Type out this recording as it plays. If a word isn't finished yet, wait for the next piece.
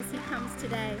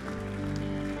today.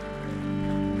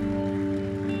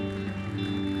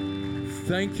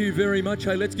 Thank you very much.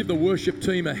 Hey, let's give the worship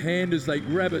team a hand as they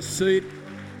grab a seat.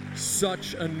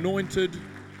 Such anointed,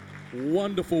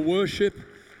 wonderful worship.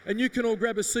 And you can all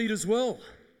grab a seat as well.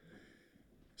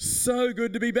 So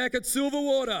good to be back at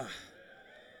Silverwater.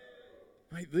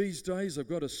 Mate, these days I've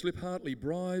got to slip Hartley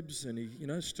bribes and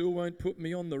he, still won't put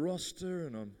me on the roster,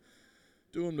 and I'm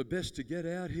doing my best to get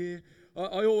out here.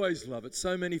 I always love it.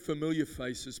 So many familiar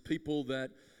faces, people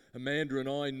that Amanda and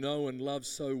I know and love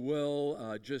so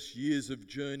well, just years of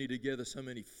journey together, so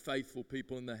many faithful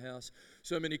people in the house,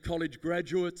 so many college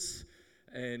graduates,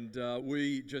 and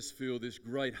we just feel this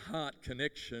great heart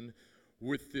connection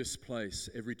with this place.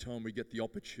 Every time we get the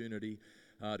opportunity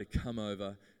to come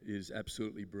over is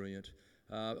absolutely brilliant.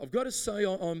 I've got to say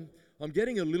I'm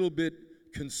getting a little bit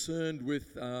concerned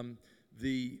with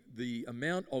the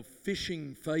amount of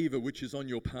fishing favour which is on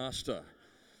your pastor.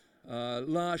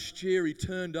 Last year he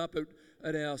turned up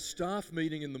at our staff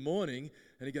meeting in the morning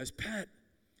and he goes, "Pat,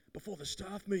 before the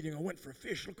staff meeting I went for a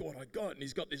fish, look what I got." And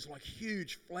he's got this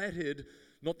huge flathead,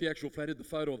 not the actual flathead, the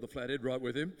photo of the flathead right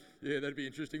with him. Yeah, that'd be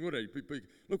interesting, wouldn't it? Big.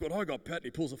 Look what I got, Pat. And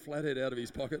he pulls a flathead out of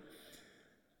his pocket.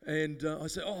 And I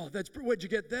said, "Oh, where'd you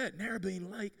get that?"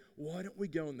 "Narrabeen Lake." "Why don't we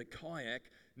go in the kayak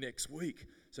next week?"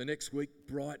 So next week,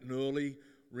 bright and early,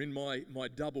 we're in my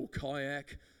double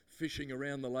kayak, fishing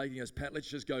around the lake. He goes, "Pat, let's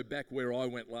just go back where I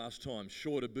went last time.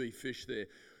 Sure to be fish there."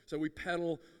 So we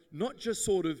paddle, not just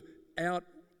sort of out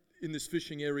in this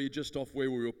fishing area just off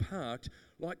where we were parked,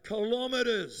 like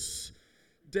kilometres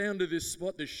down to this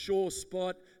spot, this shore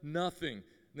spot, nothing.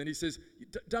 And then he says,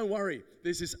 "Don't worry,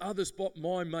 there's this other spot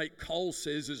my mate Cole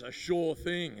says is a sure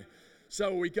thing."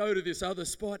 So we go to this other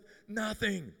spot,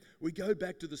 nothing. We go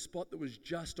back to the spot that was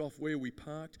just off where we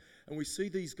parked, and we see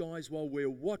these guys while we're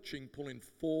watching pulling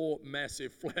 4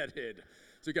 massive flathead.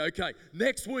 So we go, "Okay,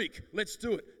 next week, let's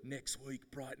do it." Next week,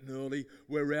 bright and early,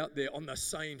 we're out there on the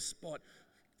same spot,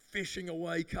 fishing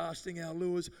away, casting our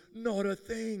lures, not a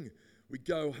thing. We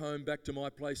go home back to my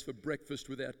place for breakfast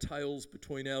with our tails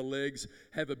between our legs,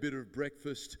 have a bit of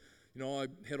breakfast. I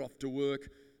head off to work.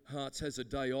 Hearts has a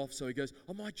day off, so he goes,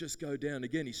 "I might just go down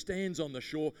again." He stands on the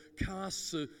shore,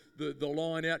 casts the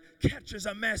line out, catches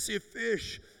a massive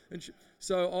fish.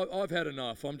 So I've had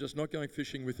enough. I'm just not going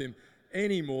fishing with him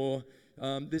anymore.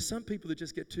 There's some people that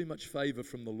just get too much favour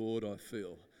from the Lord, I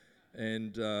feel.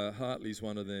 And Hartley's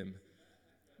one of them.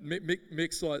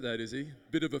 Mick's like that, is he?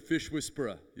 Bit of a fish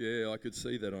whisperer. Yeah, I could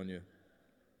see that on you.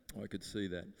 I could see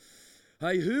that.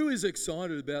 Hey, who is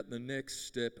excited about the Next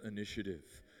Step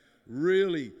initiative?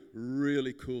 Really,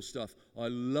 really cool stuff. I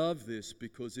love this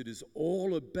because it is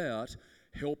all about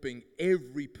helping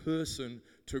every person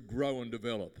to grow and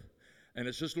develop. And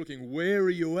it's just looking, where are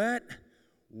you at?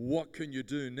 What can you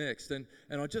do next? And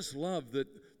I just love that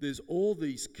there's all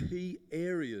these key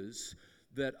areas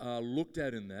that are looked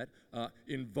at in that.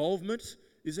 Involvement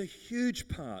is a huge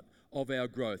part of our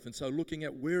growth. And so looking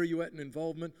at where are you at in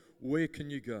involvement, where can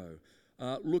you go?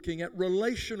 Looking at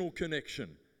relational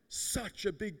connection, such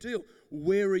a big deal.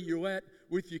 Where are you at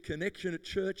with your connection at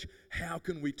church? How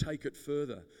can we take it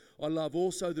further? I love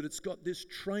also that it's got this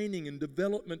training and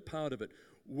development part of it.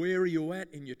 Where are you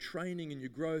at in your training and your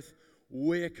growth?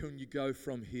 Where can you go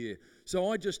from here? So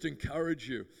I just encourage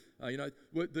you,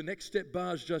 the Next Step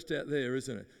bar's just out there,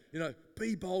 isn't it?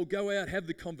 Be bold, go out, have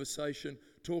the conversation,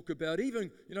 talk about even,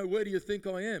 where do you think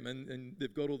I am? And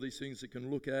they've got all these things that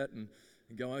can look at and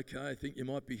go, "Okay, I think you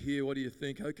might be here. What do you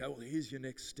think?" "Okay, well, here's your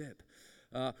next step."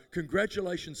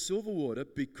 Congratulations, Silverwater,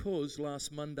 because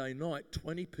last Monday night,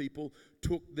 20 people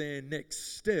took their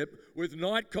next step with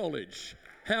Night College.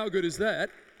 How good is that?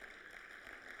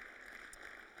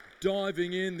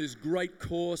 Diving in this great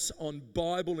course on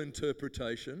Bible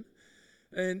interpretation.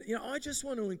 And, I just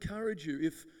want to encourage you,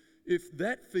 if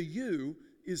that for you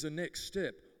is a next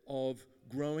step of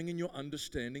growing in your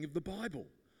understanding of the Bible,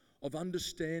 of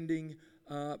understanding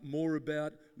more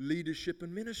about leadership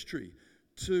and ministry,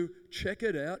 to check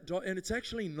it out. And it's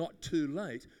actually not too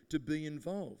late to be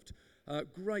involved.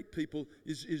 Great people.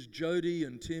 Is Jody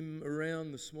and Tim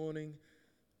around this morning?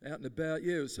 Out and about?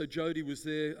 Yeah, so Jody was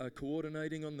there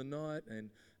coordinating on the night,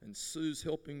 and Sue's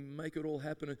helping make it all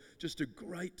happen. Just a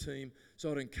great team.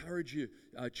 So I'd encourage you,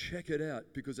 check it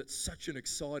out, because it's such an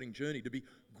exciting journey to be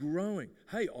growing.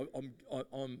 Hey,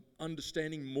 I'm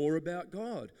understanding more about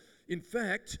God. In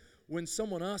fact, when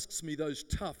someone asks me those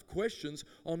tough questions,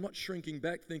 I'm not shrinking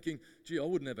back thinking, "Gee, I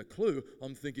wouldn't have a clue."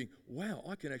 I'm thinking, wow,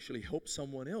 I can actually help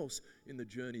someone else in the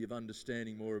journey of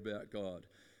understanding more about God.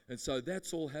 And so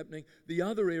that's all happening. The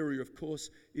other area, of course,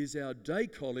 is our day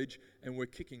college, and we're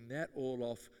kicking that all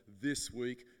off this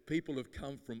week. People have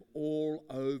come from all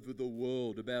over the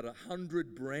world, about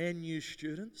 100 brand new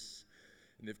students,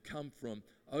 and they've come from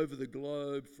over the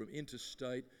globe, from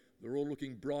interstate. They're all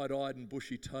looking bright-eyed and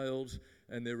bushy-tailed,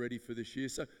 and they're ready for this year.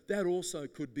 So that also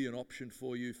could be an option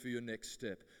for you for your next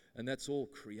step. And that's all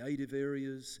creative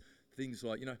areas, things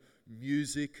like,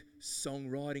 music,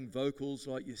 songwriting, vocals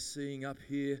like you're seeing up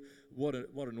here. What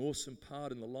an awesome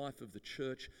part in the life of the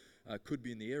church. Could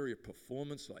be in the area of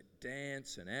performance like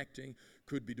dance and acting.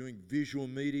 Could be doing visual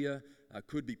media.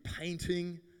 Could be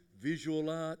painting, visual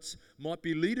arts. Might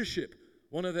be leadership.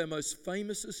 One of our most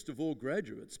famousest of all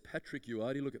graduates, Patrick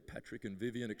Uardi. Look at Patrick and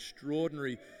Vivian,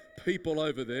 extraordinary people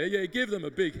over there. Yeah, give them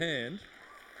a big hand.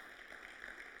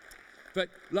 In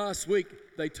fact, last week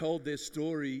they told their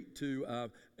story to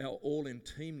our all-in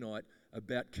team night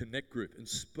about Connect Group.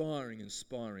 Inspiring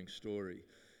story.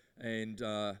 And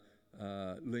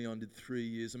Leon did 3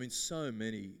 years. I mean, so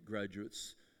many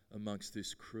graduates amongst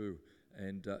this crew.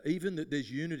 And even that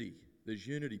there's unity. There's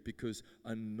unity because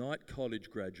a night college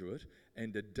graduate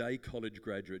and a day college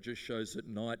graduate just shows that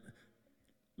night,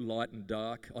 light and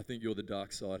dark, I think you're the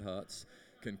dark side hearts,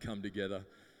 can come together.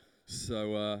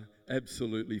 So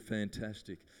absolutely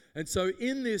fantastic. And so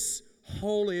in this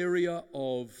whole area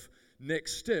of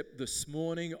next step this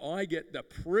morning, I get the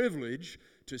privilege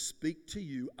to speak to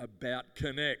you about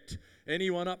Connect.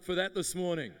 Anyone up for that this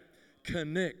morning?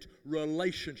 Connect,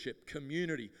 relationship,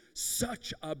 community,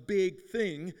 such a big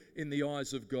thing in the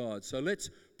eyes of God. So let's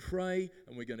pray,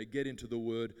 and we're going to get into the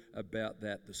word about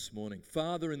that this morning.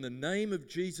 Father, in the name of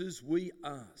Jesus, we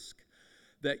ask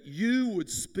that you would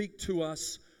speak to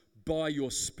us by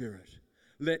your Spirit.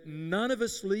 Let none of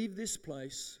us leave this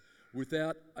place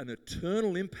without an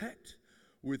eternal impact,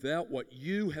 without what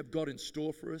you have got in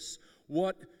store for us,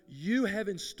 what you have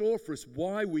in store for us,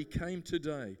 why we came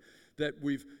today. That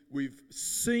we've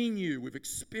seen you, we've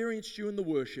experienced you in the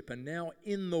worship, and now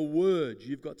in the Word,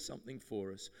 you've got something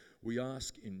for us. We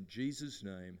ask in Jesus'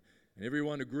 name. And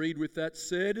everyone agreed with that,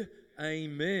 said,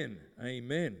 Amen.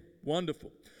 Amen.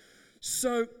 Wonderful.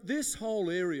 So this whole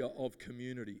area of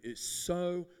community is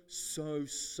so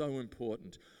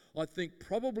important. I think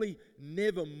probably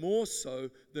never more so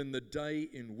than the day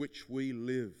in which we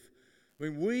live. I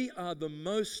mean, we are the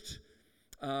most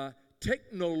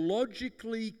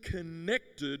technologically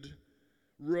connected,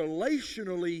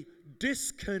 relationally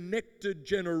disconnected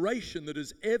generation that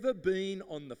has ever been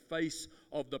on the face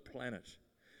of the planet.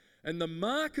 And the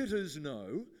marketers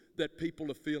know that people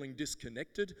are feeling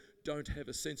disconnected, don't have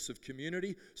a sense of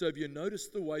community. So have you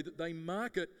noticed the way that they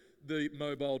market the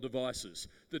mobile devices?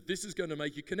 That this is going to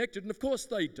make you connected. And of course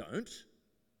they don't.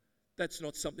 That's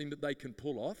not something that they can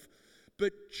pull off.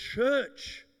 But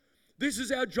church, this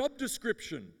is our job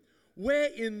description.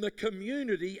 We're in the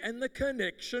community and the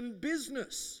connection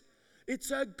business.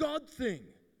 It's a God thing.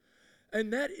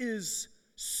 And that is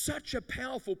such a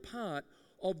powerful part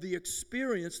of the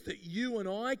experience that you and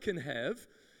I can have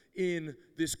in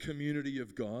this community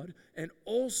of God, and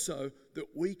also that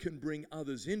we can bring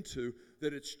others into,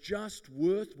 that it's just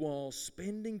worthwhile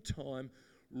spending time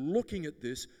looking at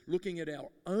this, looking at our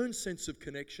own sense of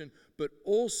connection, but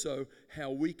also how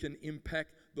we can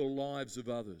impact the lives of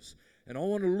others. And I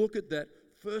want to look at that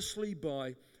firstly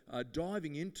by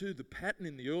diving into the pattern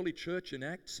in the early church in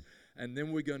Acts, and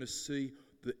then we're going to see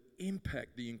the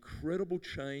impact, the incredible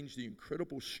change, the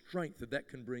incredible strength that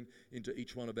can bring into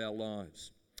each one of our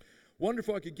lives. Wonder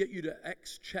if I could get you to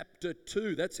Acts chapter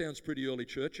 2. That sounds pretty early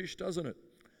churchish, doesn't it?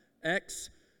 Acts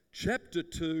chapter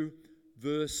 2,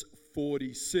 verse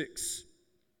 46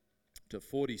 to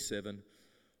 47.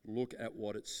 Look at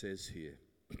what it says here.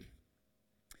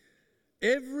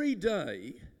 Every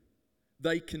day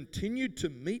they continued to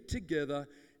meet together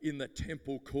in the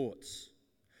temple courts.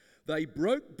 They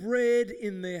broke bread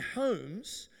in their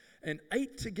homes and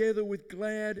ate together with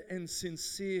glad and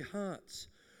sincere hearts,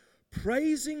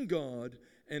 praising God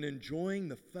and enjoying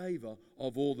the favor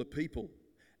of all the people.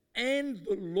 And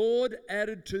the Lord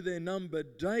added to their number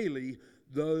daily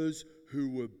those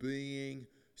who were being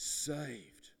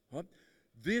saved. Right?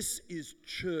 This is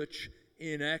church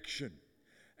in action.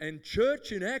 And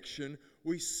church in action,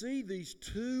 we see these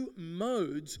two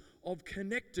modes of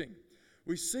connecting.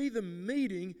 We see them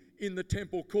meeting in the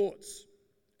temple courts.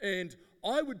 And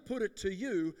I would put it to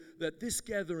you that this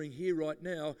gathering here right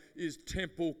now is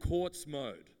temple courts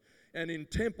mode. And in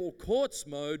temple courts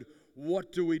mode,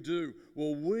 what do?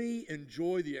 Well, we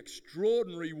enjoy the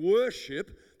extraordinary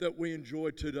worship that we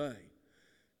enjoyed today.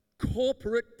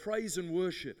 Corporate praise and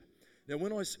worship. Now,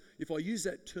 if I use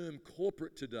that term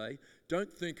corporate today,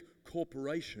 don't think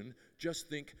corporation, just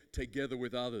think together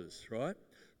with others, right?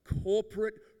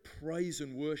 Corporate praise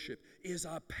and worship is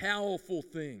a powerful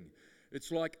thing.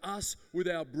 It's like us with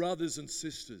our brothers and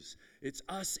sisters. It's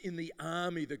us in the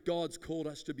army that God's called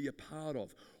us to be a part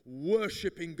of,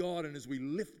 worshiping God. And as we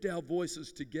lift our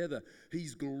voices together,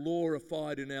 He's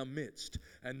glorified in our midst.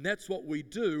 And that's what we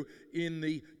do in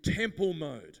the temple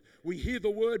mode. We hear the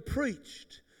word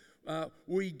preached.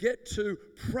 We get to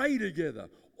pray together.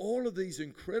 All of these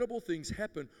incredible things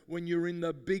happen when you're in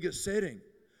the bigger setting.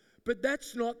 But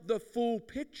that's not the full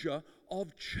picture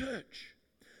of church,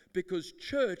 because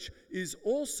church is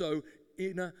also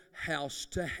in a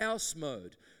house-to-house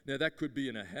mode. Now, that could be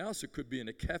in a house, it could be in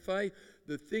a cafe.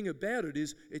 The thing about it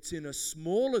is it's in a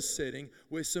smaller setting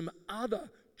where some other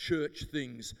church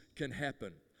things can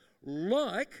happen,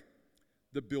 like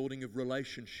the building of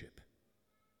relationship,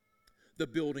 the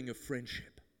building of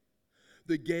friendship,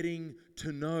 the getting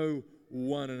to know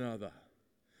one another.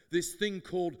 This thing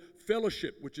called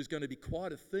fellowship, which is going to be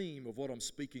quite a theme of what I'm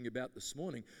speaking about this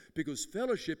morning, because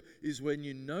fellowship is when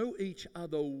you know each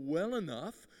other well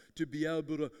enough to be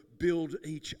able to build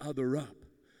each other up,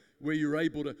 where you're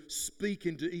able to speak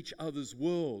into each other's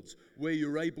worlds, where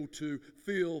you're able to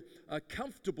feel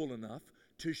comfortable enough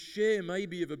to share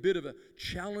maybe of a bit of a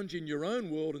challenge in your own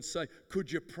world and say, could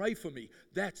you pray for me?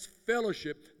 That's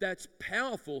fellowship, that's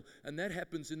powerful, and that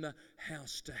happens in the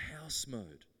house-to-house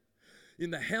mode. In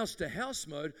the house-to-house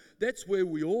mode, that's where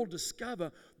we all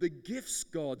discover the gifts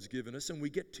God's given us, and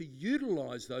we get to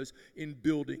utilize those in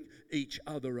building each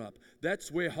other up.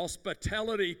 That's where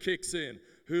hospitality kicks in.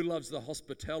 Who loves the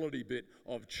hospitality bit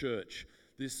of church?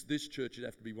 This church would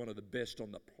have to be one of the best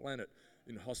on the planet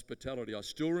in hospitality. I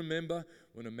still remember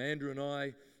when Amanda and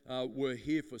I were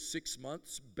here for 6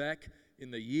 months back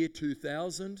in the year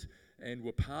 2000 and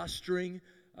were pastoring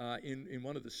in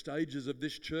one of the stages of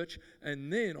this church.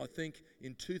 And then I think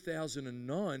in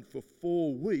 2009 for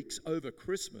 4 weeks over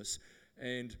Christmas,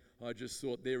 and I just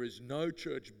thought there is no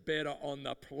church better on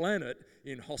the planet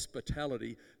in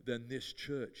hospitality than this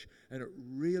church. And it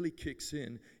really kicks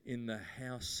in the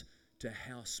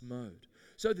house-to-house mode.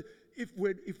 So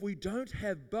if we don't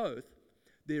have both,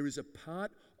 there is a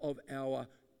part of our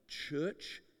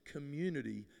church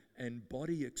community and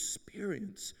body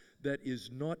experience that is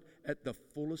not at the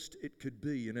fullest it could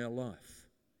be in our life.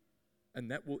 And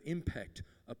that will impact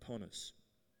upon us.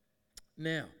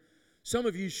 Now, some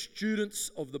of you students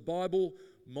of the Bible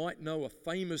might know a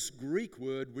famous Greek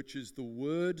word, which is the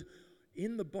word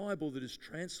in the Bible that is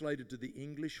translated to the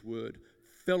English word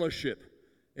fellowship.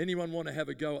 Anyone want to have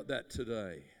a go at that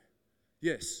today?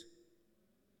 Yes.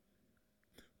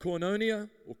 Koinonia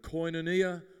or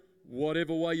koinonia,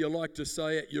 whatever way you like to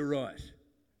say it, you're right.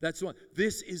 That's right.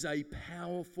 This is a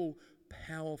powerful,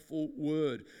 powerful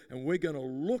word. And we're going to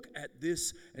look at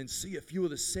this and see a few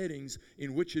of the settings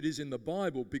in which it is in the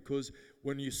Bible, because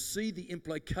when you see the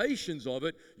implications of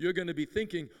it, you're going to be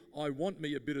thinking, I want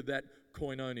me a bit of that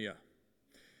koinonia.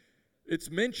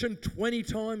 It's mentioned 20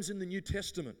 times in the New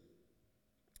Testament.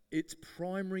 Its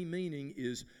primary meaning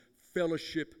is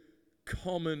fellowship,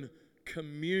 common,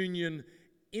 communion,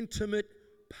 intimate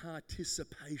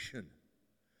participation.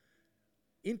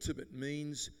 Intimate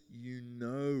means you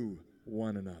know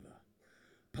one another.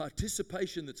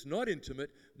 Participation that's not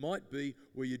intimate might be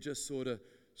where you're just sort of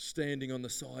standing on the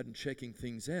side and checking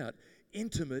things out.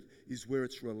 Intimate is where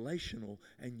it's relational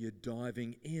and you're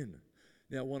diving in.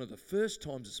 Now, one of the first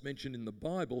times it's mentioned in the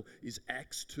Bible is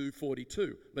Acts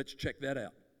 2:42. Let's check that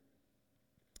out.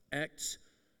 Acts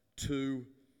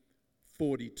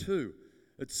 2:42.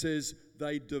 It says,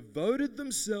 they devoted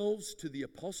themselves to the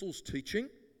apostles' teaching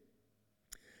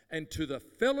and to the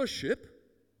fellowship,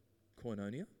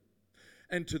 koinonia,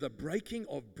 and to the breaking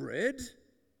of bread,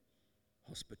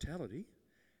 hospitality,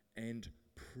 and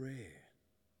prayer.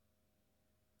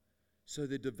 So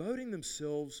they're devoting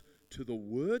themselves to the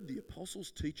word, the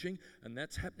apostles' teaching, and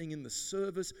that's happening in the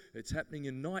service, it's happening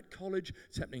in night college,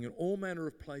 it's happening in all manner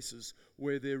of places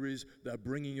where there is the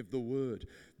bringing of the word.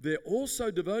 They're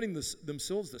also devoting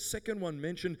themselves, the second one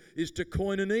mentioned, is to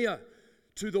koinonia,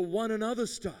 to the one another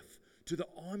stuff, to the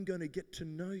I'm going to get to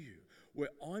know you, where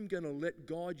I'm going to let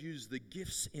God use the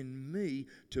gifts in me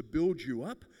to build you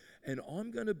up, and I'm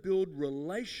going to build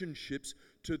relationships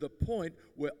to the point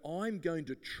where I'm going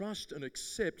to trust and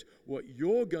accept what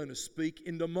you're going to speak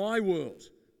into my world.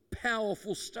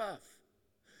 Powerful stuff.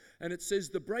 And it says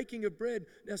the breaking of bread.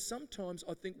 Now, sometimes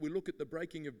I think we look at the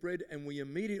breaking of bread and we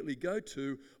immediately go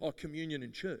to communion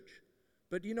in church.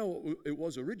 But you know what it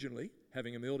was originally?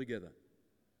 Having a meal together.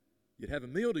 You'd have a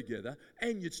meal together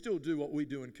and you'd still do what we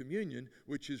do in communion,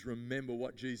 which is remember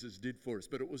what Jesus did for us.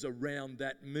 But it was around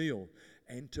that meal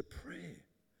and to prayer.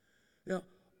 Now,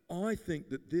 I think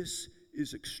that this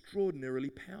is extraordinarily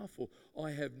powerful.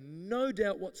 I have no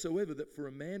doubt whatsoever that for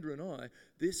Amanda and I,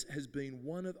 this has been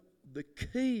one of the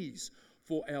keys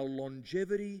for our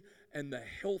longevity and the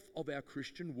health of our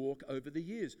Christian walk over the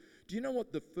years. Do you know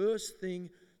what the first thing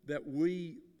that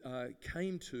we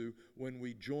came to when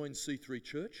we joined C3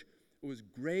 Church? It was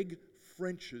Greg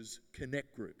French's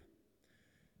Connect Group.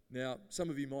 Now, some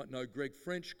of you might know Greg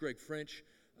French. Greg French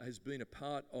has been a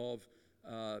part of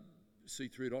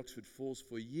C3 at Oxford Falls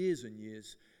for years and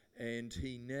years, and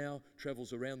he now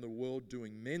travels around the world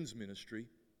doing men's ministry,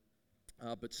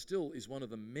 but still is one of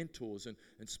the mentors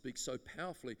and speaks so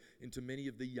powerfully into many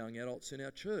of the young adults in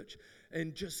our church.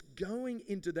 And just going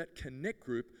into that Connect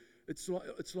Group,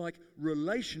 it's like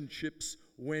relationships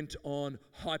went on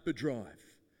hyperdrive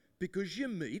because you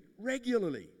meet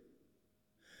regularly.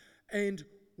 And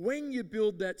when you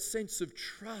build that sense of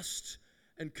trust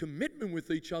and commitment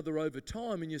with each other over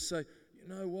time, and you say, you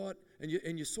know what, and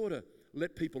you sort of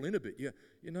let people in a bit. You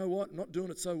know what, not doing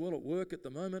it so well at work at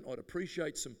the moment. I'd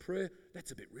appreciate some prayer.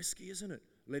 That's a bit risky, isn't it?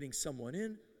 Letting someone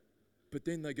in. But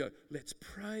then they go, let's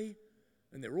pray.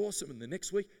 And they're awesome. And the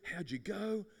next week, how'd you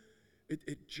go?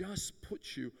 It just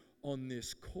puts you on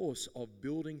this course of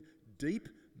building deep,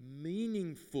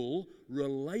 meaningful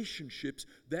relationships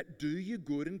that do you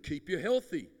good and keep you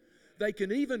healthy. They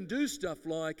can even do stuff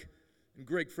like, and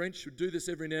Greg French would do this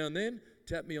every now and then,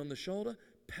 tap me on the shoulder,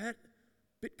 Pat,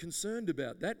 bit concerned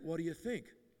about that, what do you think?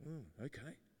 Oh,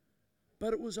 okay.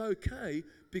 But it was okay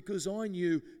because I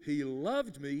knew he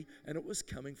loved me and it was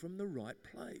coming from the right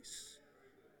place.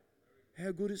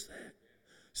 How good is that?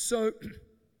 So,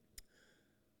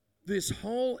 this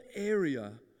whole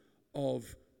area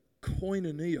of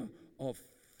koinonia, of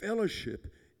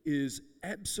fellowship, is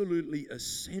absolutely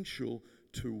essential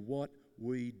to what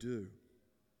we do,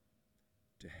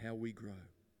 to how we grow.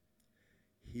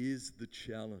 Here's the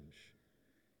challenge.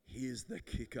 Here's the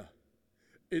kicker.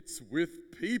 It's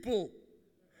with people.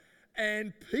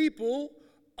 And people,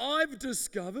 I've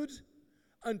discovered,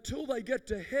 until they get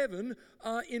to heaven,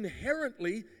 are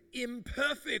inherently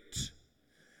imperfect.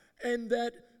 And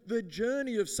that the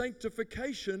journey of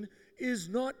sanctification is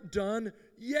not done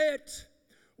yet.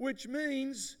 Which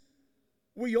means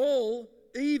we all,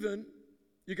 even,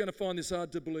 you're going to find this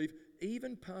hard to believe,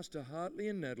 even Pastor Hartley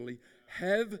and Natalie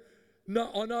have,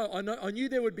 I knew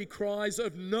there would be cries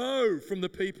of no from the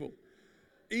people.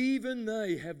 Even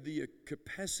they have the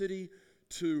capacity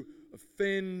to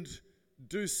offend,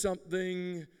 do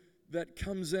something that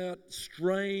comes out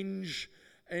strange,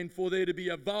 and for there to be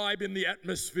a vibe in the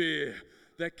atmosphere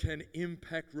that can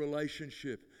impact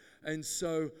relationship. And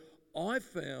so I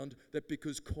found that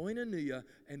because koinonia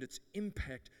and its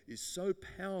impact is so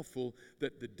powerful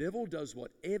that the devil does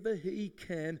whatever he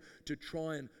can to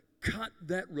try and cut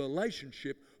that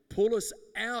relationship, pull us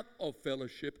out of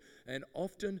fellowship, and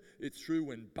often it's through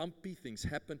when bumpy things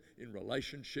happen in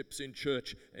relationships in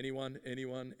church. Anyone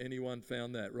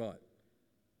found that? Right.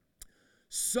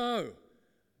 So,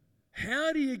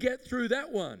 how do you get through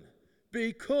that one?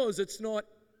 Because it's not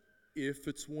if,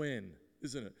 it's when,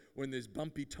 isn't it? When there's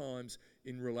bumpy times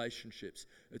in relationships.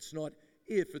 It's not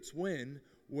if, it's when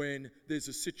there's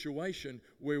a situation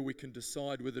where we can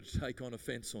decide whether to take on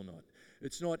offense or not.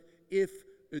 It's not if,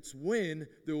 it's when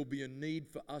there will be a need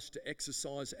for us to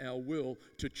exercise our will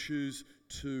to choose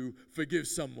to forgive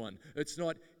someone. It's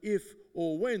not if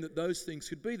or when that those things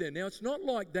could be there. Now, it's not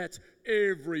like that's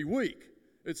every week.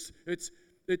 It's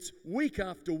week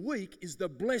after week is the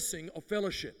blessing of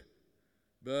fellowship.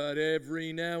 But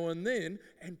every now and then,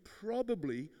 and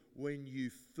probably when you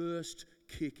first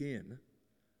kick in,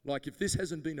 like if this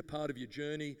hasn't been a part of your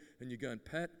journey and you're going,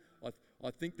 Pat, I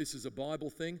think this is a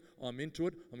Bible thing. I'm into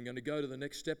it. I'm going to go to the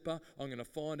next step bar. I'm going to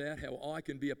find out how I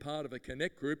can be a part of a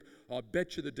Connect group. I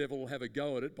bet you the devil will have a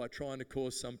go at it by trying to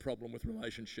cause some problem with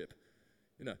relationship.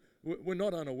 You know, we're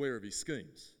not unaware of his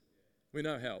schemes. We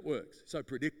know how it works. So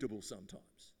predictable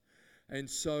sometimes. And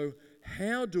so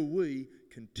how do we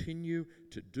continue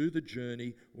to do the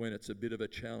journey when it's a bit of a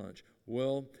challenge?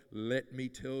 Well, let me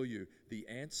tell you, the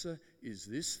answer is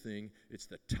this thing. It's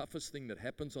the toughest thing that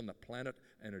happens on the planet,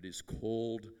 and it is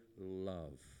called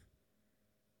love.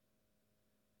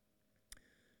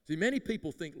 See, many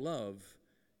people think love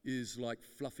is like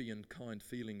fluffy and kind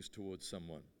feelings towards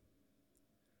someone.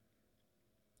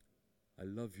 I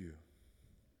love you.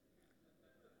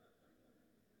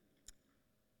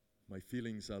 My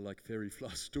feelings are like fairy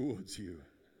floss towards you.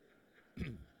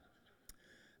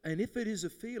 And if it is a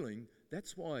feeling,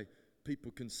 that's why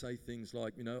people can say things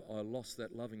like, you know, I lost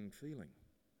that loving feeling.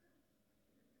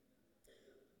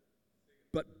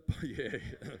 But, yeah.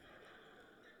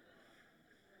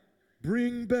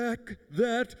 Bring back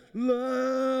that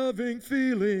loving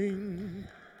feeling.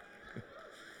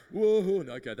 Whoa,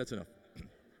 no, okay, that's enough.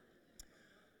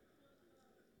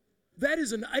 That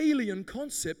is an alien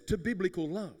concept to biblical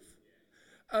love.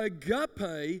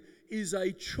 Agape is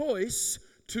a choice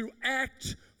to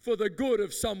act for the good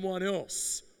of someone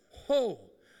else. Oh,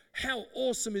 how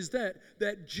awesome is that?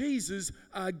 That Jesus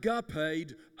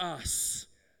agaped us.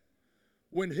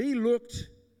 When he looked,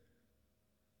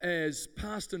 as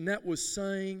Pastor Nat was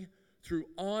saying, through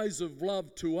eyes of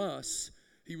love to us,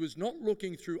 he was not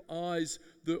looking through eyes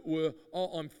that were,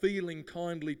 oh, I'm feeling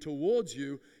kindly towards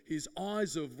you. His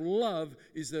eyes of love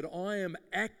is that I am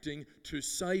acting to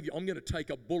save you. I'm going to take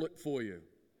a bullet for you.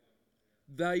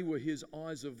 They were his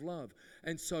eyes of love.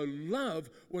 And so love,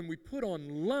 when we put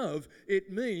on love,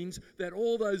 it means that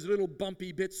all those little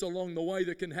bumpy bits along the way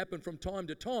that can happen from time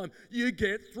to time, you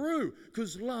get through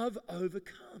because love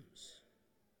overcomes.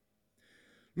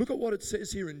 Look at what it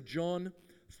says here in John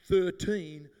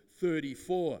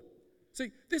 13:34.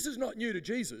 See, this is not new to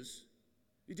Jesus.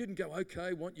 He didn't go, okay,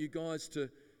 I want you guys to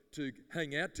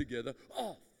hang out together.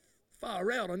 Oh,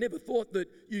 far out. I never thought that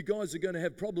you guys are going to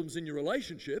have problems in your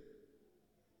relationship.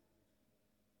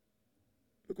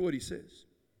 Look at what he says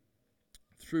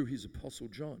through his apostle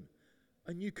John.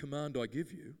 A new command I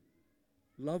give you,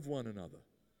 love one another.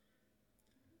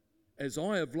 As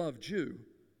I have loved you,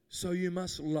 so you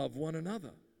must love one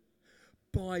another.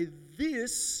 By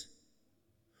this,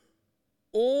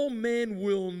 all men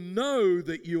will know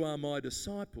that you are my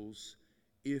disciples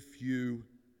if you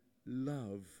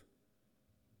love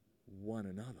one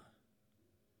another.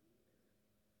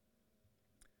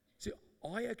 See,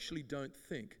 I actually don't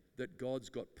think that God's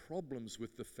got problems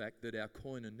with the fact that our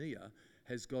koinonia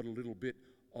has got a little bit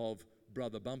of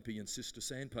Brother Bumpy and Sister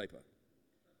Sandpaper.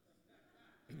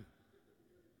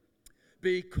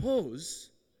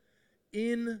 Because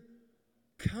in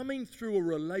coming through a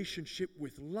relationship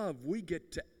with love, we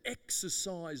get to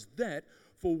exercise that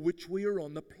for which we are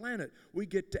on the planet. We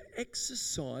get to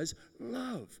exercise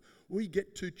love. We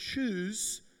get to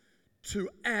choose to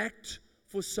act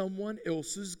for someone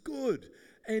else's good.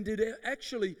 And it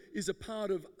actually is a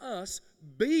part of us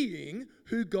being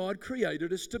who God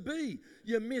created us to be.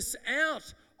 You miss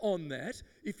out on that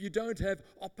if you don't have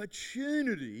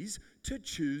opportunities to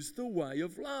choose the way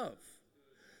of love.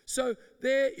 So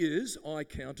there is, I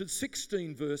counted,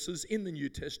 16 verses in the New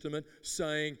Testament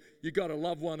saying you got to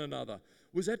love one another.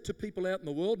 Was that to people out in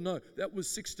the world? No, that was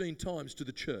 16 times to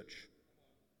the church.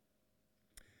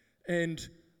 And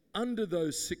under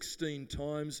those 16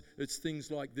 times, it's things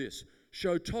like this.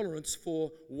 Show tolerance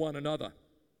for one another.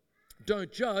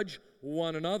 Don't judge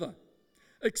one another.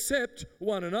 Accept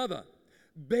one another.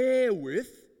 Bear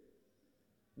with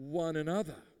one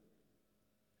another.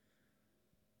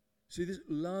 See, this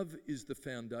love is the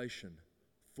foundation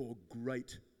for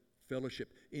great fellowship.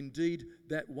 Indeed,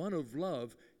 that one of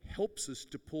love helps us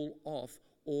to pull off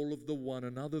all of the one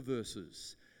another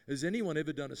verses. Has anyone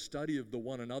ever done a study of the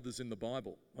one another's in the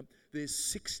Bible? There's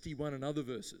 60 one another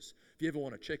verses. If you ever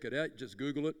want to check it out, just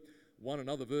Google it. One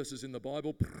another verses in the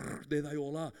Bible. There they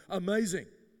all are. Amazing.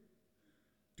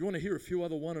 Do you want to hear a few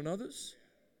other one another's?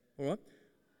 All right.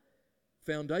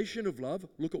 Foundation of love.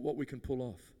 Look at what we can pull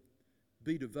off.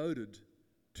 Be devoted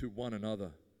to one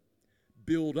another.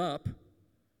 Build up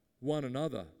one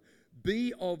another.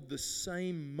 Be of the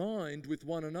same mind with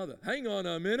one another. Hang on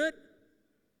a minute.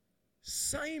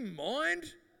 Same mind?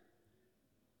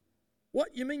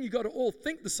 What, you mean you got to all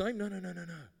think the same? No.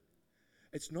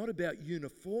 It's not about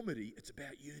uniformity, it's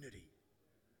about unity.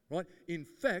 Right? In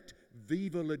fact,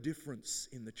 viva la difference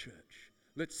in the church.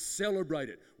 Let's celebrate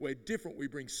it. We're different. We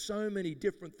bring so many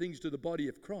different things to the body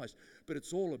of Christ, but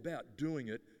it's all about doing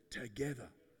it together.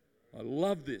 I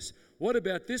love this. What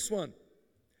about this one?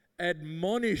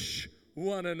 Admonish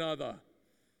one another.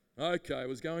 Okay, it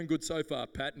was going good so far,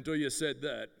 Pat, until you said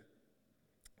that.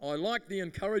 I like the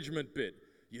encouragement bit.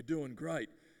 You're doing great.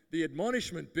 The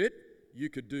admonishment bit, you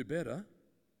could do better.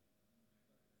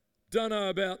 Don't know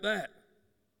about that.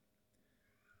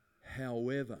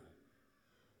 However,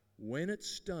 when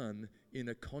it's done in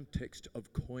a context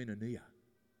of koinonia,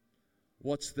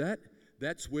 what's that?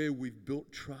 That's where we've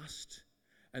built trust,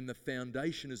 and the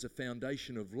foundation is a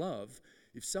foundation of love.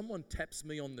 If someone taps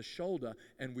me on the shoulder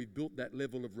and we've built that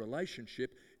level of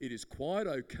relationship, it is quite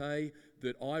okay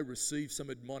that I receive some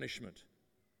admonishment.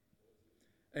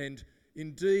 And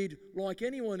indeed, like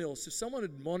anyone else, if someone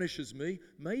admonishes me,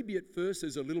 maybe at first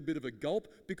there's a little bit of a gulp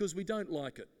because we don't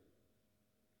like it.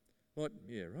 Like,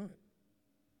 yeah, right.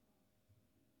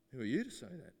 Who are you to say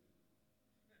that?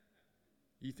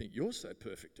 You think you're so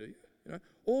perfect, do you? You know,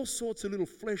 all sorts of little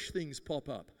flesh things pop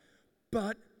up.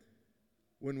 But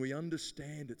when we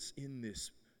understand it's in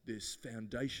this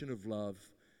foundation of love,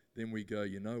 then we go,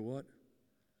 you know what?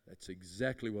 That's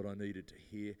exactly what I needed to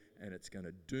hear, and it's going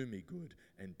to do me good.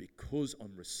 And because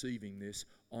I'm receiving this,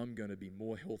 I'm going to be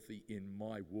more healthy in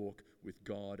my walk with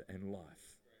God and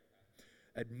life.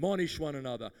 Admonish one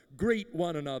another, greet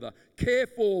one another, care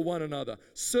for one another,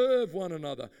 serve one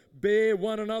another, bear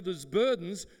one another's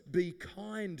burdens, be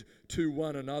kind to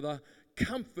one another,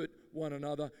 comfort one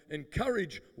another,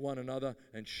 encourage one another,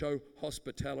 and show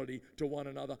hospitality to one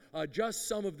another are just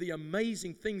some of the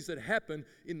amazing things that happen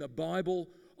in the Bible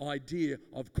idea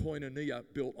of koinonia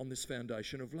built on this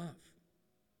foundation of love.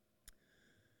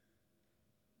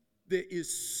 There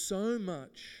is so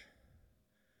much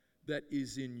that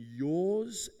is in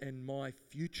yours and my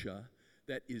future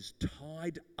that is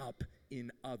tied up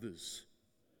in others.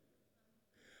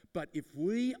 But if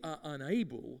we are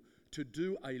unable to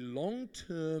do a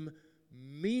long-term,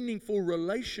 meaningful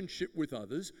relationship with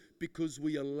others because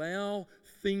we allow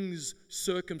things,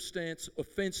 circumstance,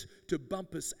 offense to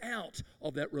bump us out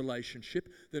of that relationship,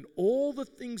 then all the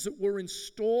things that were in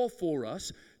store for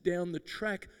us down the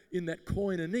track in that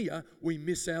koinonia, we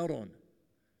miss out on.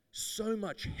 So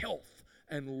much health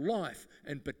and life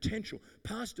and potential.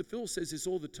 Pastor Phil says this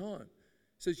all the time.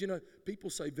 He says, people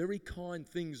say very kind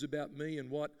things about me and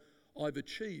what I've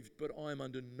achieved, but I am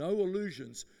under no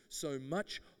illusions. So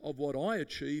much of what I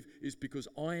achieve is because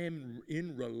I am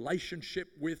in relationship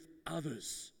with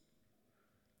others.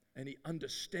 And he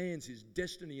understands his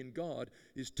destiny in God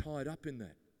is tied up in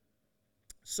that.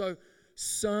 So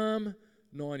Psalm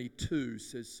 92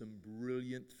 says some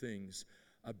brilliant things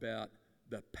about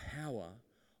the power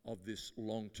of this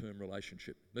long-term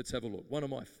relationship. Let's have a look. One of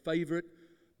my favorite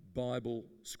Bible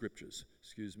scriptures.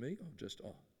 Excuse me. Look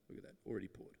at that. Already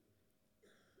poured.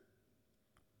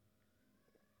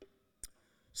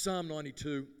 Psalm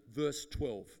 92, verse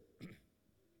 12.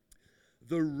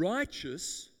 The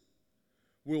righteous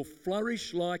will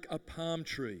flourish like a palm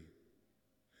tree.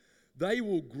 They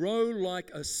will grow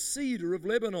like a cedar of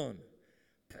Lebanon,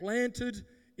 planted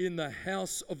in the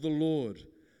house of the Lord.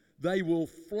 They will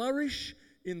flourish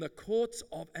in the courts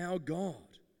of our God.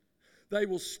 They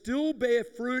will still bear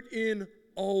fruit in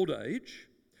old age.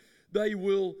 They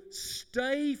will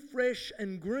stay fresh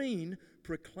and green,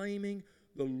 proclaiming,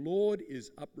 the Lord is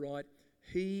upright.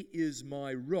 He is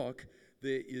my rock.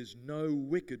 There is no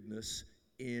wickedness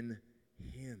in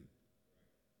him.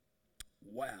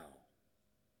 Wow.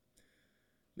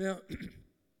 Now,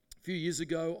 a few years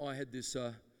ago, I had this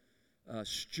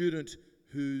student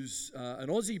who's an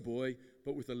Aussie boy,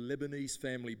 but with a Lebanese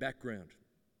family background.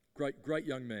 Great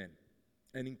young man,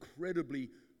 and incredibly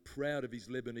proud of his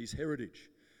Lebanese heritage.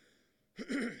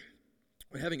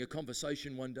 We're having a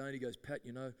conversation one day, and he goes, Pat,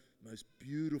 the most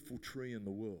beautiful tree in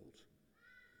the world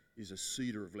is a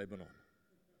cedar of Lebanon.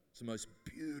 It's the most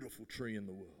beautiful tree in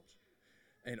the world.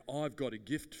 And I've got a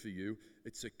gift for you.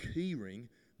 It's a key ring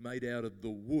made out of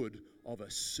the wood of a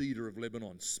cedar of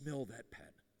Lebanon. Smell that,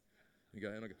 Pat.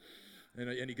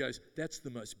 And he goes, that's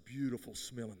the most beautiful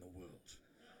smell in the world.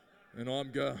 And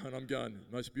I'm going,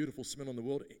 most beautiful smell in the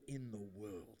world? In the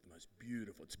world, the most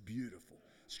beautiful. It's beautiful.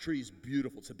 This tree is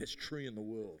beautiful. It's the best tree in the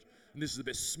world. And this is the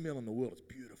best smell in the world. It's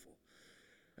beautiful.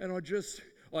 And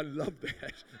I love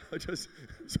that.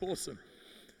 It's awesome.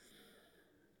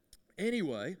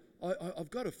 Anyway, I've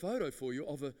got a photo for you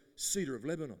of a cedar of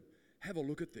Lebanon. Have a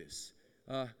look at this.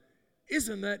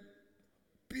 Isn't that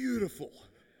beautiful?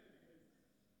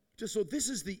 Just thought, this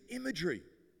is the imagery.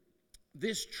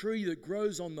 This tree that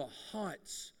grows on the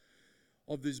heights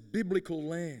of this biblical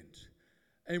land.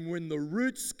 And when the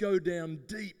roots go down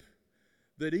deep,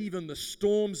 that even the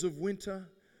storms of winter,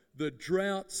 the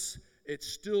droughts, it's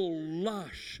still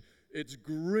lush, it's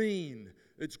green,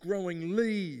 it's growing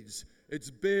leaves, it's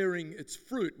bearing its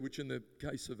fruit, which in the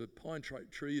case of a pine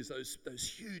tree is those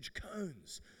huge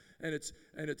cones. And it's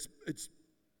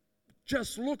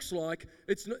just looks like,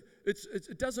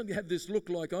 it doesn't have this look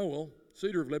like, oh well,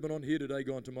 cedar of Lebanon here today,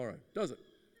 gone tomorrow, does it?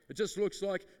 It just looks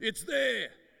like it's there.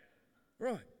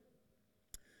 Right.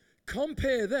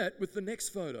 Compare that with the next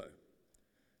photo.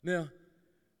 Now,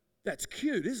 that's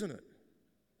cute, isn't it?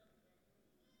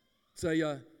 It's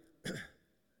a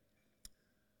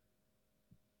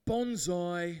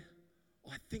bonsai,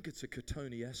 I think it's a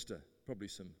cotoneaster. Probably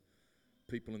some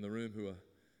people in the room who are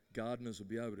gardeners will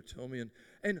be able to tell me.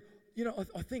 And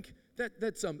I think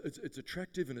that's it's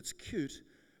attractive and it's cute,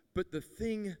 but the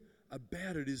thing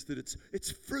about it is that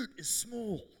its fruit is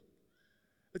small.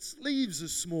 Its leaves are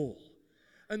small.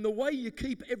 And the way you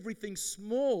keep everything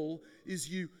small is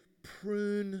you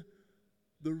prune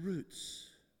the roots.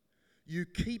 You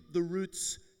keep the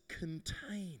roots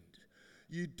contained.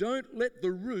 you don't let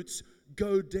the roots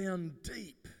go down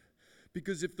deep.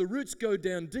 Because if the roots go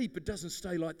down deep, it doesn't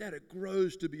stay like that. It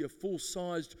grows to be a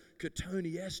full-sized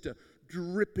cotoneaster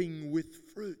dripping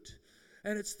with fruit.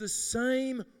 And it's the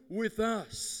same with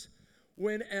us.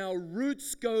 When our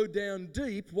roots go down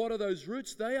deep, what are those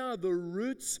roots? They are the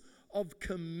roots of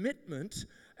commitment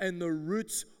and the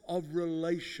roots of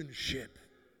relationship.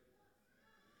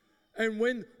 And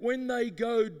when they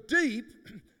go deep,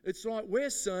 it's like we're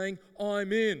saying,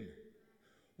 I'm in.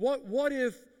 What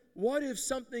if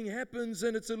something happens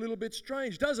and it's a little bit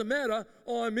strange? Doesn't matter,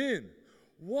 I'm in.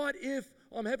 What if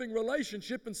I'm having a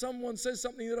relationship and someone says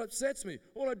something that upsets me?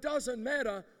 Well, it doesn't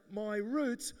matter, my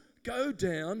roots go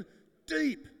down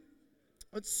deep.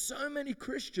 And so many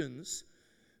Christians,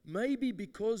 maybe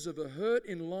because of a hurt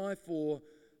in life or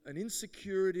an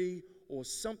insecurity or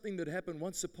something that happened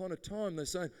once upon a time, they're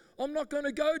saying, I'm not going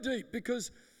to go deep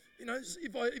because,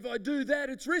 if I do that,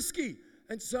 it's risky.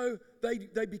 And so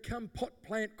they become pot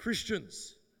plant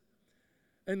Christians.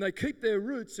 And they keep their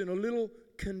roots in a little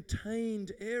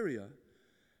contained area.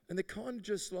 And they're kind of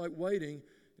just like waiting.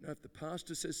 If the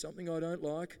pastor says something I don't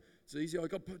like, it's easy. I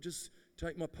got to just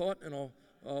take my pot and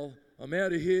I'm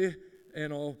out of here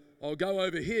and I'll go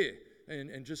over here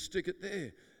and just stick it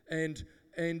there.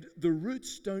 And the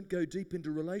roots don't go deep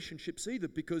into relationships either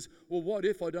because, well, what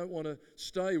if I don't want to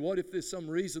stay? What if there's some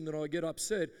reason that I get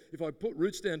upset? If I put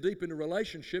roots down deep into a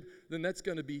relationship, then that's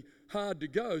going to be hard to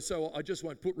go. So I just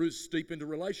won't put roots deep into a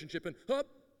relationship and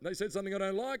they said something I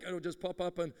don't like and it'll just pop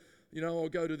up and, I'll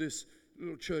go to this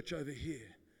little church over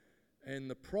here. And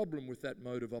the problem with that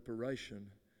mode of operation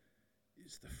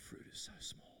is the fruit is so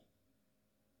small.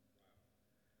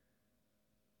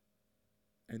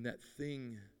 And that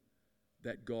thing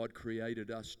that God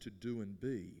created us to do and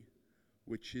be,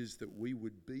 which is that we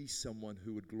would be someone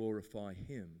who would glorify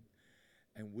Him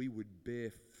and we would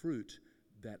bear fruit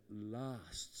that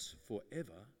lasts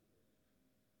forever,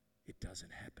 it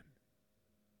doesn't happen.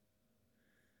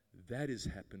 That has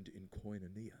happened in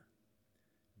koinonia.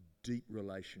 Deep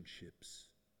relationships,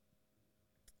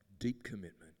 deep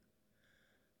commitment.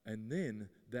 And then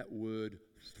that word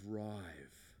thrive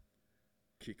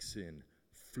kicks in,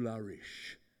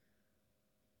 flourish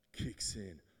kicks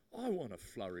in. I want to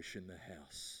flourish in the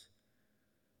house.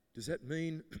 Does that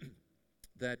mean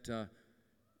that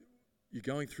you're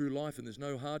going through life and there's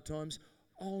no hard times?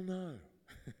 Oh no.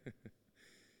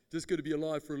 Just got to be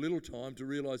alive for a little time to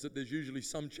realize that there's usually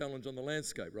some challenge on the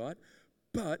landscape, right?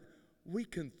 But we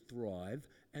can thrive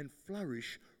and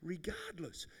flourish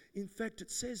regardless. In fact,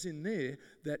 it says in there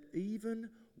that even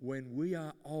when we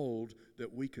are old,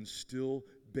 that we can still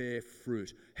bear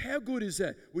fruit. How good is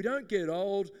that? We don't get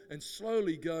old and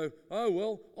slowly go, oh,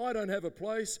 well, I don't have a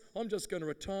place. I'm just going to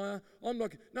retire.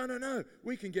 No.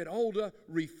 We can get older,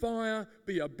 refire,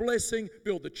 be a blessing,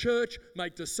 build the church,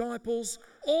 make disciples.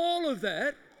 All of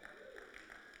that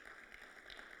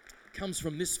comes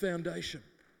from this foundation.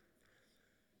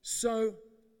 So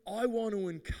I want to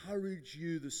encourage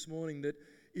you this morning that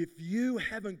if you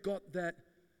haven't got that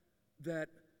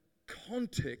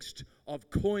context of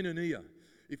koinonia,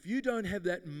 if you don't have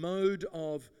that mode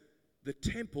of the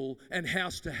temple and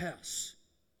house to house,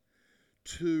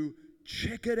 to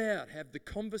check it out, have the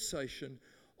conversation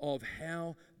of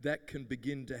how that can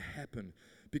begin to happen.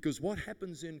 Because what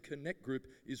happens in Connect Group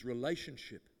is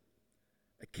relationship,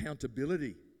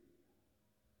 accountability.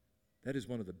 That is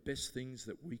one of the best things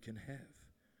that we can have.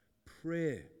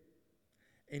 Prayer,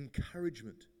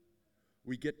 encouragement.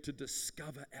 We get to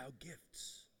discover our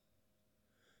gifts.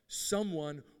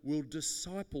 Someone will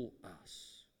disciple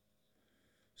us.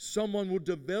 Someone will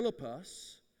develop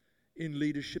us in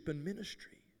leadership and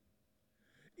ministry.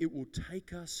 It will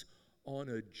take us on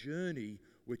a journey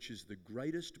which is the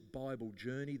greatest Bible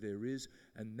journey there is,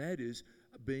 and that is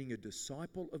being a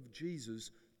disciple of Jesus,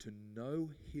 to know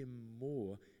Him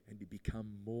more and to become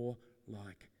more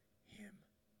like Him.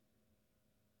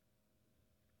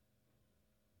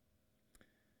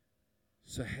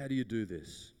 So how do you do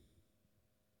this?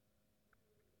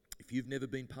 If you've never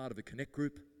been part of a Connect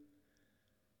group,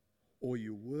 or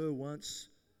you were once,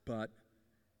 but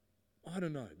I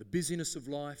don't know, the busyness of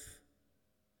life,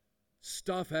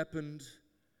 stuff happened,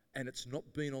 and it's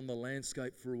not been on the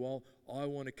landscape for a while, I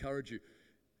want to encourage you.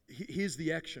 Here's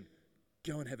the action.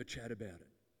 Go and have a chat about it.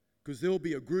 Because there'll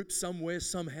be a group somewhere,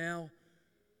 somehow,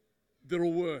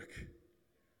 that'll work.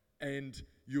 And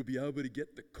you'll be able to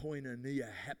get the koinonia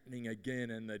happening again,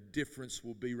 and the difference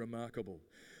will be remarkable.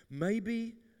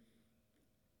 Maybe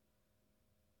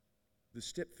the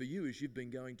step for you is you've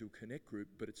been going to a Connect group,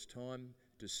 but it's time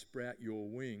to sprout your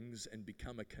wings and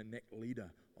become a Connect leader.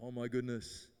 Oh my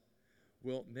goodness.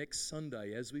 Well, next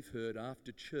Sunday, as we've heard,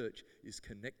 after church is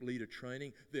Connect Leader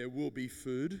training. There will be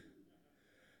food.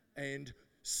 And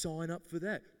sign up for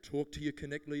that. Talk to your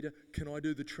Connect leader. Can I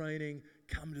do the training?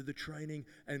 Come to the training.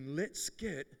 And let's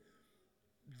get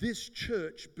this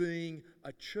church being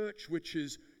a church which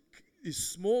is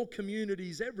small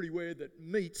communities everywhere that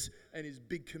meets and is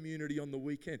big community on the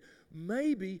weekend.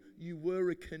 Maybe you were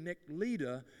a Connect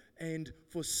leader and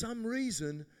for some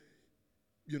reason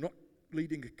you're not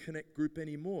leading a Connect group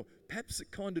anymore. Perhaps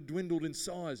it kind of dwindled in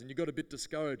size and you got a bit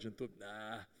discouraged and thought,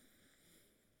 nah,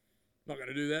 not going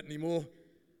to do that anymore.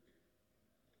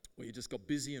 Or you just got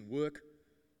busy and work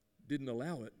didn't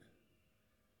allow it.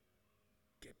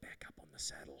 Get back up on the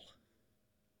saddle.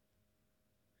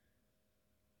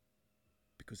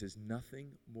 Because there's nothing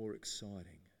more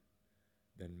exciting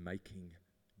than making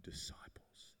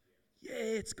disciples. Yeah,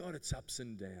 it's got its ups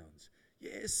and downs.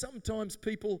 Yeah, sometimes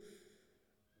people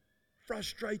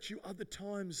frustrate you. Other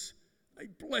times they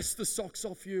bless the socks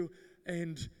off you.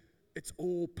 And it's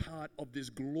all part of this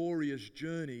glorious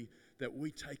journey that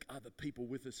we take other people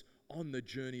with us on the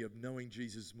journey of knowing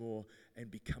Jesus more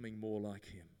and becoming more like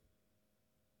Him.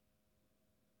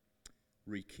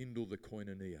 Rekindle the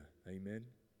koinonia. Amen.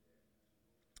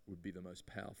 Would be the most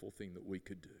powerful thing that we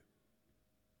could do.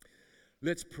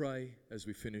 Let's pray as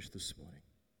we finish this morning.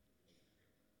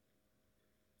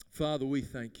 Father, we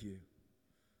thank you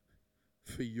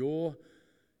for your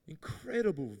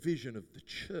incredible vision of the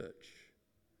church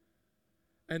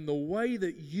and the way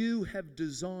that you have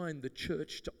designed the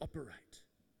church to operate.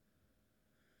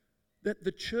 That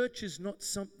the church is not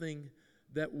something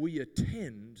that we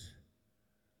attend,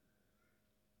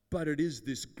 but it is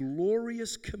this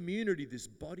glorious community, this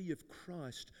body of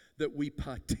Christ that we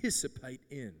participate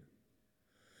in.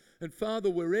 And Father,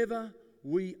 wherever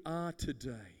we are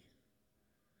today,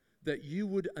 that you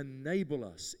would enable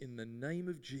us in the name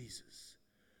of Jesus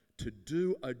to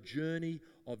do a journey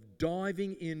of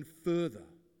diving in further,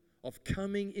 of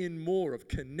coming in more, of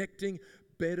connecting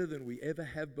better than we ever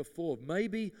have before.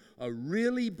 Maybe a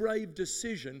really brave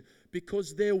decision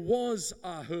because there was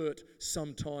a hurt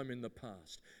sometime in the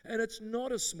past. And it's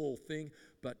not a small thing,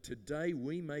 but today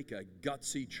we make a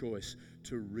gutsy choice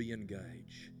to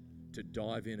re-engage, to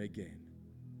dive in again,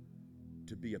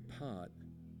 to be a part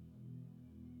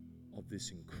of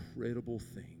this incredible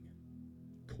thing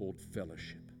called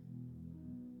fellowship.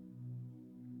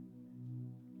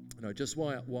 Just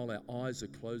while our eyes are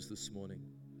closed this morning,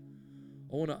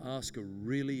 I want to ask a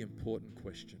really important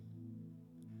question.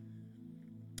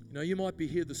 You might be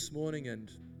here this morning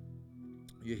and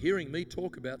you're hearing me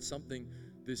talk about something,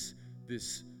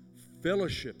 this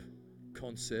fellowship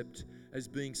concept, as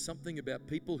being something about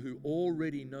people who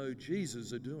already know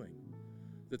Jesus are doing.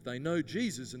 That they know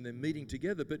Jesus and they're meeting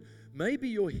together. But maybe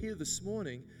you're here this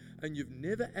morning and you've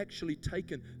never actually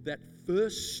taken that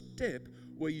first step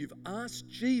where you've asked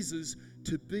Jesus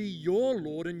to be your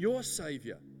Lord and your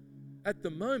Savior. At the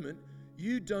moment,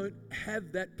 you don't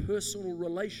have that personal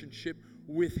relationship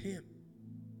with Him.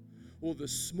 Well,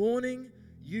 this morning,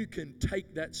 you can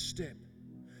take that step.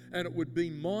 And it would be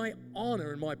my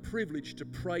honor and my privilege to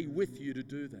pray with you to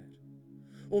do that.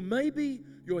 Or maybe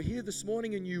you're here this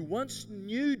morning and you once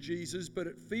knew Jesus, but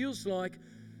it feels like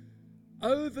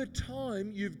over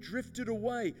time you've drifted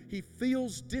away. He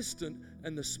feels distant,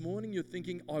 and this morning you're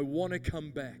thinking, I want to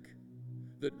come back.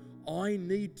 That I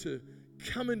need to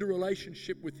come into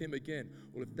relationship with Him again.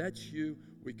 Well, if that's you,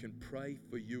 we can pray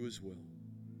for you as well.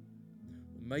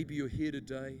 Or maybe you're here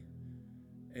today,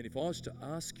 and if I was to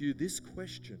ask you this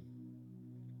question,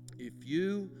 if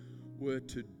you were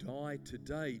to die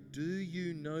today, do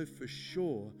you know for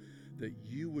sure that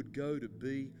you would go to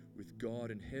be with God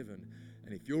in heaven?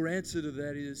 And if your answer to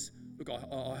that is, look,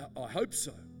 I hope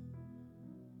so,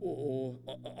 or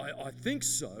I think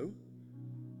so,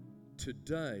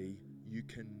 today you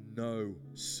can know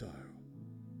so.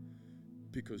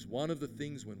 Because one of the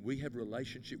things when we have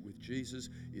relationship with Jesus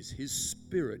is His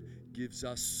Spirit gives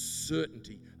us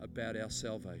certainty about our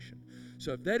salvation.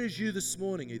 So if that is you this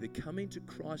morning, either coming to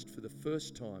Christ for the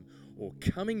first time or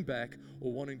coming back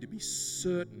or wanting to be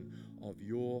certain of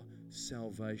your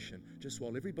salvation, just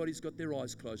while everybody's got their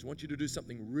eyes closed, I want you to do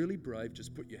something really brave.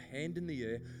 Just put your hand in the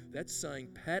air. That's saying,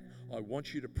 Pat, I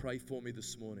want you to pray for me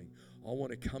this morning. I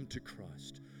want to come to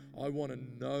Christ. I want to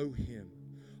know Him.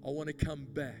 I want to come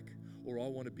back, or I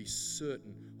want to be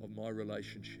certain of my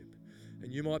relationship.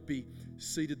 And you might be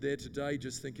seated there today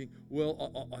just thinking,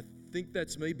 well, I think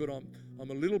that's me, but I'm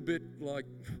a little bit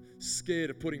scared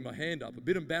of putting my hand up, a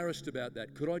bit embarrassed about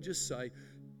that. Could I just say,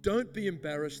 don't be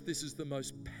embarrassed. This is the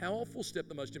most powerful step,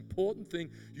 the most important thing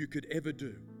you could ever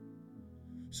do.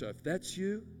 So if that's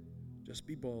you, just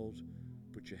be bold.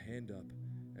 put your hand up,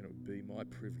 and it would be my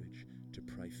privilege to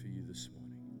pray for you this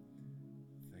morning.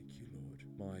 Thank you, Lord.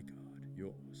 My God,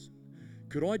 you're awesome.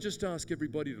 Could I just ask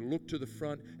everybody to look to the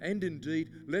front, and indeed,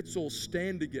 let's all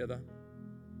stand together.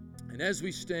 And as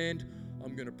we stand,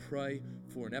 I'm going to pray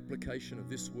for an application of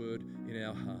this word in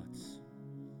our hearts.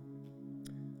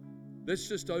 Let's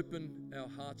just open our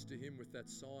hearts to Him with that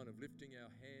sign of lifting our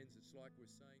hands. It's like we're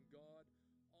saying, God,